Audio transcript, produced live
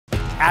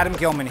Adam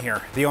Gilman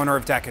here, the owner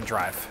of Deck and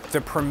Drive,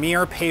 the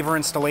premier paver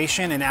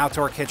installation and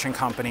outdoor kitchen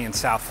company in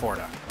South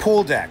Florida.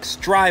 Pool decks,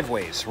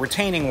 driveways,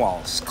 retaining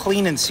walls,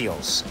 clean and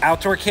seals,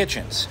 outdoor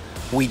kitchens.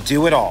 We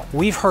do it all.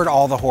 We've heard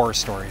all the horror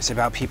stories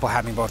about people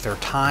having both their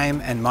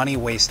time and money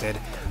wasted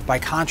by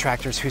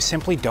contractors who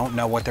simply don't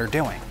know what they're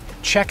doing.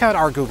 Check out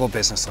our Google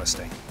business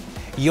listing.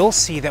 You'll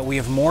see that we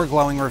have more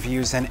glowing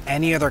reviews than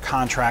any other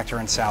contractor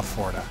in South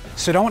Florida.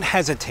 So don't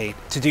hesitate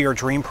to do your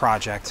dream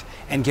project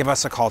and give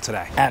us a call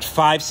today. At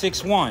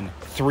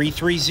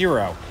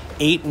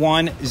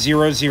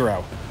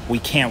 561-330-8100. We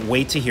can't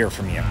wait to hear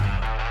from you.